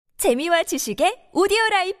재미와 지식의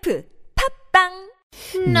오디오라이프 팝빵.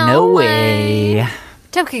 No way.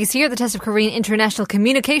 Tokic is here, the test of Korean international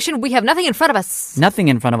communication. We have nothing in front of us. Nothing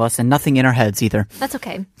in front of us and nothing in our heads either. That's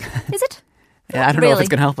okay. Is it? Yeah, I don't know if it's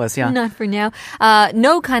going to help us, yeah. Not for now.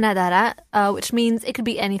 No kanadara, which means it could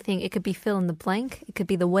be anything. It could be fill in the blank. It could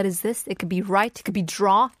be the what is this? It could be write. It could be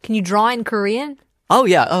draw. Can you draw in Korean? Oh,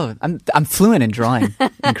 yeah. Oh, I'm fluent in drawing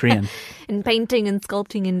in Korean. In painting and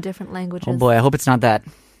sculpting in different languages. Oh, boy. I hope it's not that.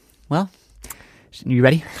 Well, you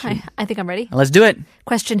ready? I think I'm ready. Let's do it.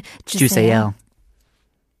 Question 주세요.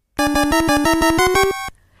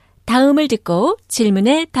 다음을 듣고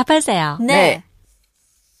질문에 답하세요. 네.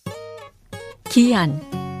 기한.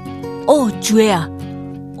 주혜야.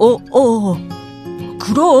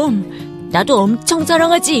 그럼 나도 엄청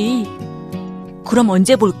사랑하지. 그럼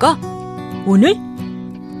언제 볼까? 오늘?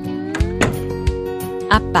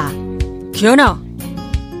 아빠. 기현아.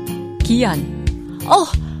 기한.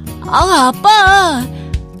 아빠.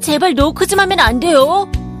 제발 노크 좀 하면 안 돼요?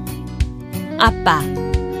 아빠.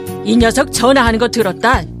 이 녀석 전화하는 거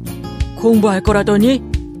들었다. 공부할 거라더니.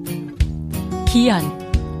 기한.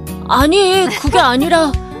 아니, 그게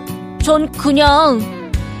아니라 전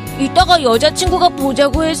그냥 이따가 여자친구가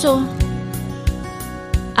보자고 해서.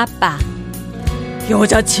 아빠.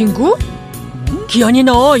 여자친구? 기현이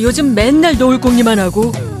너 요즘 맨날 노을공리만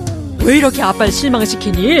하고 왜 이렇게 아빠를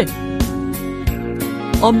실망시키니?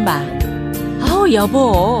 엄마.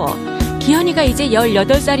 여보. 기현이가 이제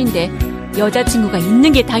 18살인데 여자친구가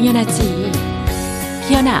있는 게 당연하지.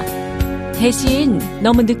 기현아, 대신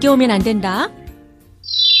너무 늦게 오면 안 된다.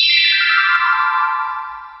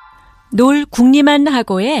 놀 궁리만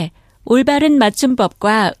하고의 올바른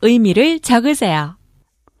맞춤법과 의미를 적으세요.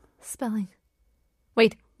 Spelling.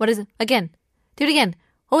 Wait, what is it? Again. Do it again.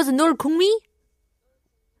 What was it? 놀 궁리?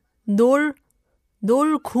 놀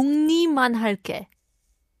궁리만 할게.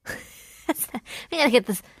 I gotta get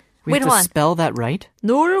this. We Wait, have hold to on. spell that right?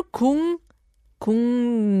 놀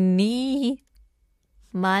궁리만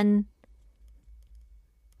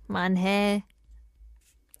해.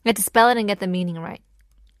 I have to spell it and get the meaning right.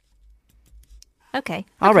 Okay.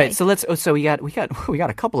 All right, so we got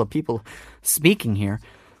a couple of people speaking here.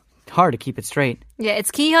 Hard to keep it straight. Yeah,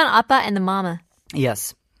 it's Kihyun, Appa, and the mama.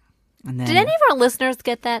 Yes. And then Did any of our listeners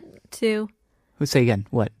get that too? Who say again?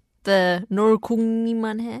 What? The 놀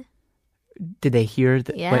궁리만 해? Did they hear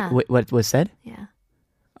Yeah. what was said? Yeah.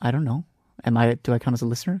 I don't know. Do I count as a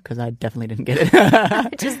listener? Because I definitely didn't get it.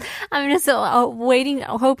 I'm just waiting,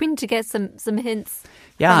 hoping to get some hints.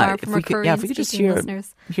 Yeah, from our Korean if we could just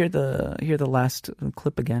listeners. hear the last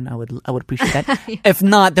clip again, I would appreciate that. Yeah. If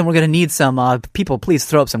not, then we're gonna need some people. Please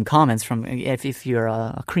throw up some comments from if you're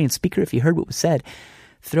a Korean speaker. If you heard what was said,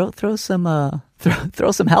 throw some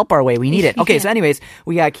help our way. We need it. Okay, So anyways,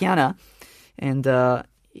 we got Kiana, and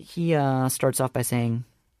he starts off by saying.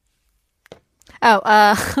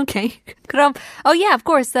 Okay. 그럼, yeah, of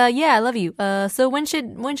course. Yeah, I love you. So when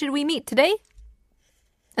should we meet? Today?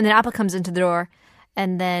 And then Appa comes into the door,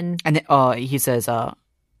 and then he says,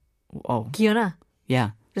 Kiona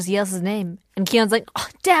yeah. just yells his name, and Kion's like,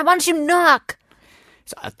 Dad, why don't you knock?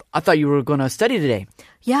 So I thought you were gonna study today.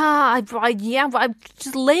 Yeah, I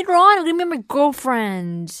just later on I'm gonna be my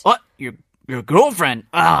girlfriend. What? Your girlfriend?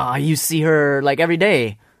 You see her like every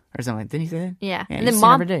day. Or something. Didn't he say that? Yeah. And then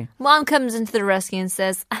mom comes into the rescue and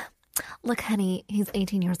says, look, honey, he's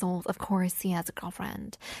 18 years old. Of course he has a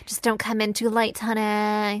girlfriend. Just don't come in too late,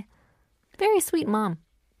 honey. Very sweet mom.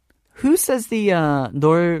 Who says the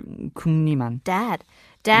놀 궁리만? Dad.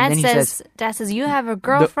 Dad says, you have a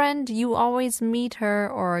girlfriend, you always meet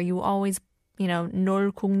her, or you always,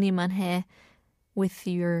 놀 궁리만 해 with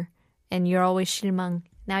and you're always 실망.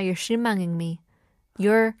 Now you're 실망ing me.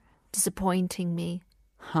 You're disappointing me.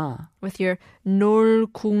 Huh. With your 놀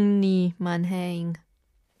궁리만 해ing.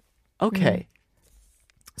 Okay.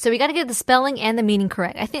 So we got to get the spelling and the meaning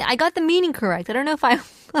correct. I think I got the meaning correct. I don't know if I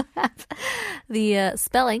have the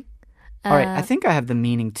spelling. All right. I think I have the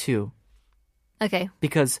meaning too. Okay.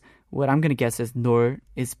 Because what I'm going to guess is 놀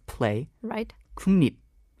is play. Right. 국립.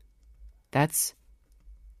 That's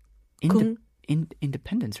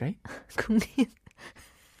independence, right? 국립.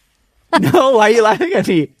 No, why are you laughing at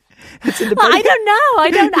me? It's independent. I don't know. I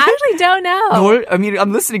actually don't know.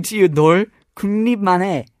 I'm listening to you. 놀 국립만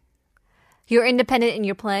해. You're independent in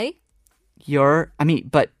your play?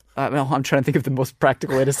 But I'm trying to think of the most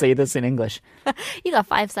practical way to say this in English. You got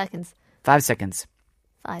 5 seconds. 5 seconds.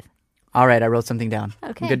 5. All right, I wrote something down.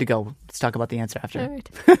 Okay. I'm good to go. Let's talk about the answer after. All right.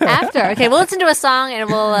 After. Okay, we'll listen to a song and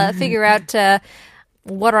we'll figure out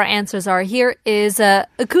what our answers are. Here is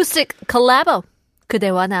acoustic collabo.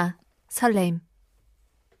 그대와 나 설렘.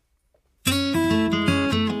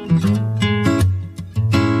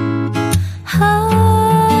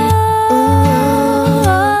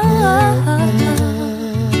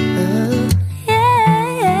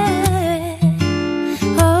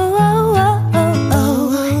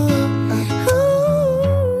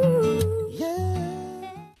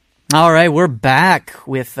 All right, we're back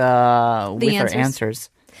with our answers. answers.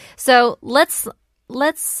 So let's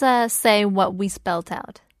say what we spelled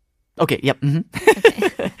out. Okay, yep.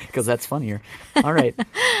 Because that's funnier. All right.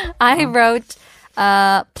 I wrote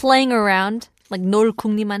playing around, like 놀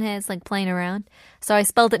궁리만 해, it's like playing around. So I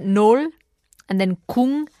spelled it 놀, and then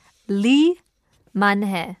궁리만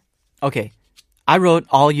해. Okay. I wrote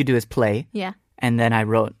all you do is play. Yeah. And then I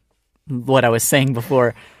wrote what I was saying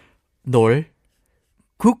before. 놀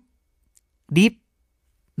국립만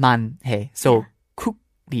해. So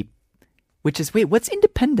국립, which is, wait, what's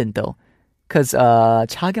independent though? Because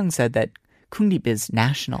Chagyung said that 국립 is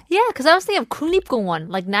national. Yeah, because I was thinking of 국립공원,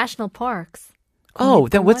 like national parks. Oh,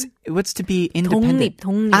 then what's to be independent?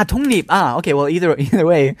 독립. 독립. Okay. Well, either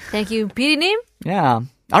way. Thank you, PD님. Yeah.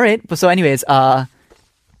 All right. So, anyways, let's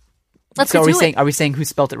so go to it. Are we saying who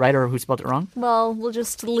spelled it right or who spelled it wrong? Well, we'll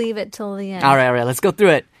just leave it till the end. All right. Let's go through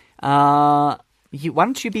it. Why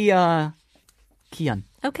don't you be Kian?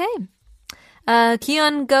 Okay.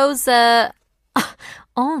 Kian goes.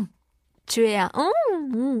 주혜야.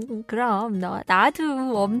 그럼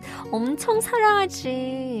나도 엄청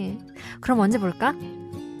사랑하지. 그럼 언제 볼까?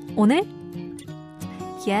 오늘?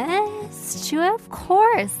 Yes, 주혜, of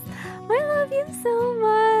course. I love you so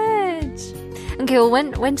much. Okay, well,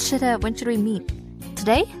 when should we meet?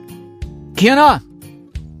 Today? 기현아!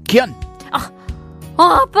 기현!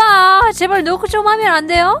 아빠, 제발 노크 좀 하면 안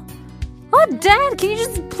돼요? Oh, Dad, can you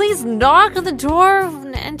just please knock on the door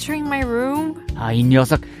when entering my room? 이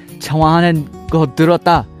녀석 청화하는 거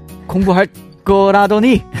들었다. 공부할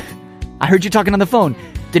거라더니. I heard you talking on the phone.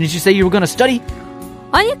 Didn't you say you were going to study?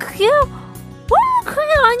 아니, 그게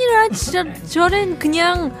아니라 진짜 저는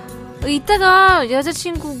그냥 이따가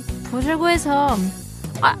여자친구 보자고 해서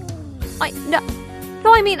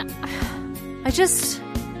No, I mean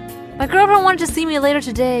my girlfriend wanted to see me later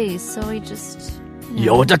today, so I just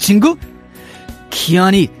여자친구?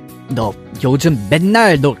 기현이 너 요즘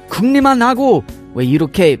맨날 너 궁리만 하고 왜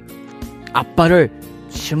이렇게 아빠를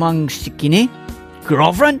실망시키니?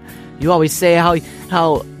 Girlfriend? You always say how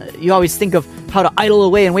you always think of how to idle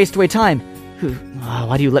away and waste away time.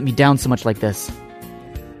 Why do you let me down so much like this?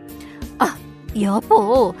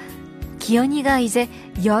 여보, 기현이가 이제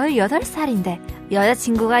 18살인데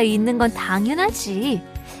여자친구가 있는 건 당연하지.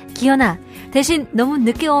 기현아, 대신 너무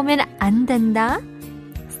늦게 오면 안 된다.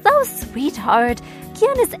 So sweetheart,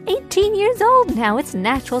 Kian is 18 years old now. It's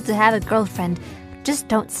natural to have a girlfriend. Just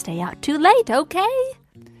don't stay out too late, okay?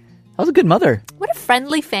 That was a good mother. What a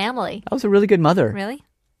friendly family. That was a really good mother. Really?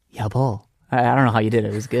 여보. I don't know how you did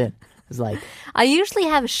it. It was good. It was like, I usually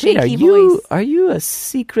have a shaky wait, voice. Are you a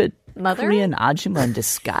secret Mother? Korean ajumma in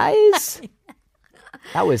disguise?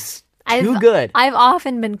 That was too good. I've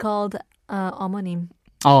often been called 어머님.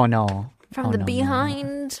 Oh, no. From the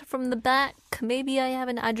behind, from the back. Maybe I have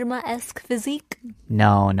an ajumma-esque physique.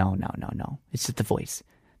 No. It's just the voice.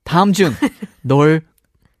 다음 중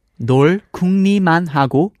놀 궁리만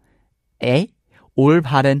하고 에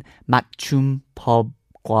올바른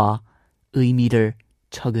맞춤법과 의미를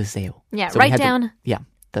적으세요. Yeah, So write down.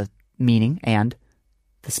 The meaning and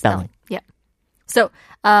the spelling. Yeah. So,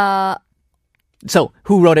 So,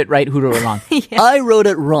 who wrote it right, who wrote it wrong? Yeah. I wrote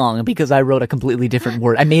it wrong because I wrote a completely different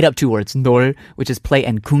word. I made up two words, 놀, which is play,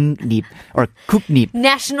 and 국립, or 국립.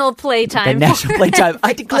 national playtime. The national playtime.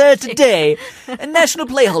 I declare today a national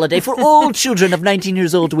play holiday for all children of 19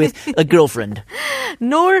 years old with a girlfriend.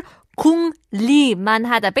 놀 궁리만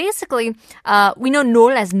하다. Basically, we know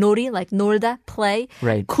놀 as 놀이, like 놀다, play.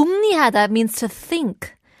 Right. 궁리하다 means to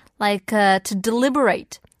think, like to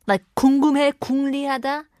deliberate. Like 궁금해,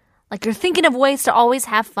 궁리하다. Like you're thinking of ways to always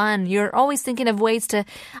have fun. You're always thinking of ways to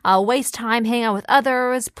waste time, hang out with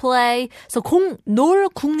others, play. So 놀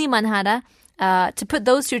궁리만 하다, to put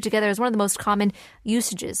those two together is one of the most common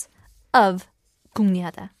usages of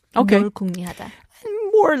궁리하다. Okay. 놀 궁리하다.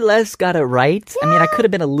 More or less got it right. Yeah. I mean, I could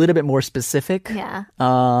have been a little bit more specific. Yeah.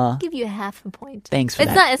 I'll give you half a point. Thanks for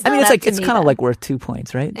that. It's not it's kind of like worth 2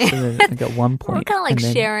 points, right? So I got 1 point. We're kind of like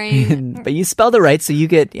sharing. But you spelled it right, so you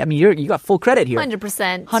get, you got full credit here.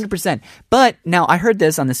 100%. 100%. But now I heard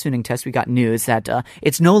this on the Suning test. We got news that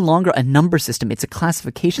it's no longer a number system. It's a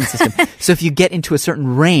classification system. So if you get into a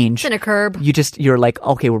certain range. It's in a curb. You're like,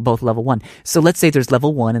 okay, we're both level 1. So let's say there's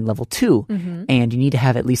level 1 and level 2. Mm-hmm. And you need to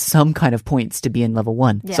have at least some kind of points to be in level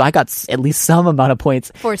 1. Yeah. So I got at least some amount of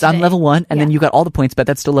points. For so I'm today. level 1, and then you got all the points, but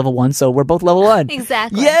that's still level 1. So we're both level 1.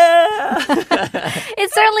 Exactly. Yeah!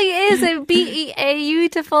 It certainly is a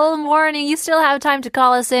beautiful morning. You still have time to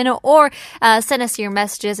call us in or send us your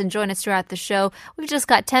messages and join us throughout the show. We've just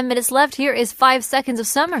got 10 minutes left. Here is 5 seconds of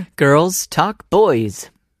summer. Girls Talk Boys.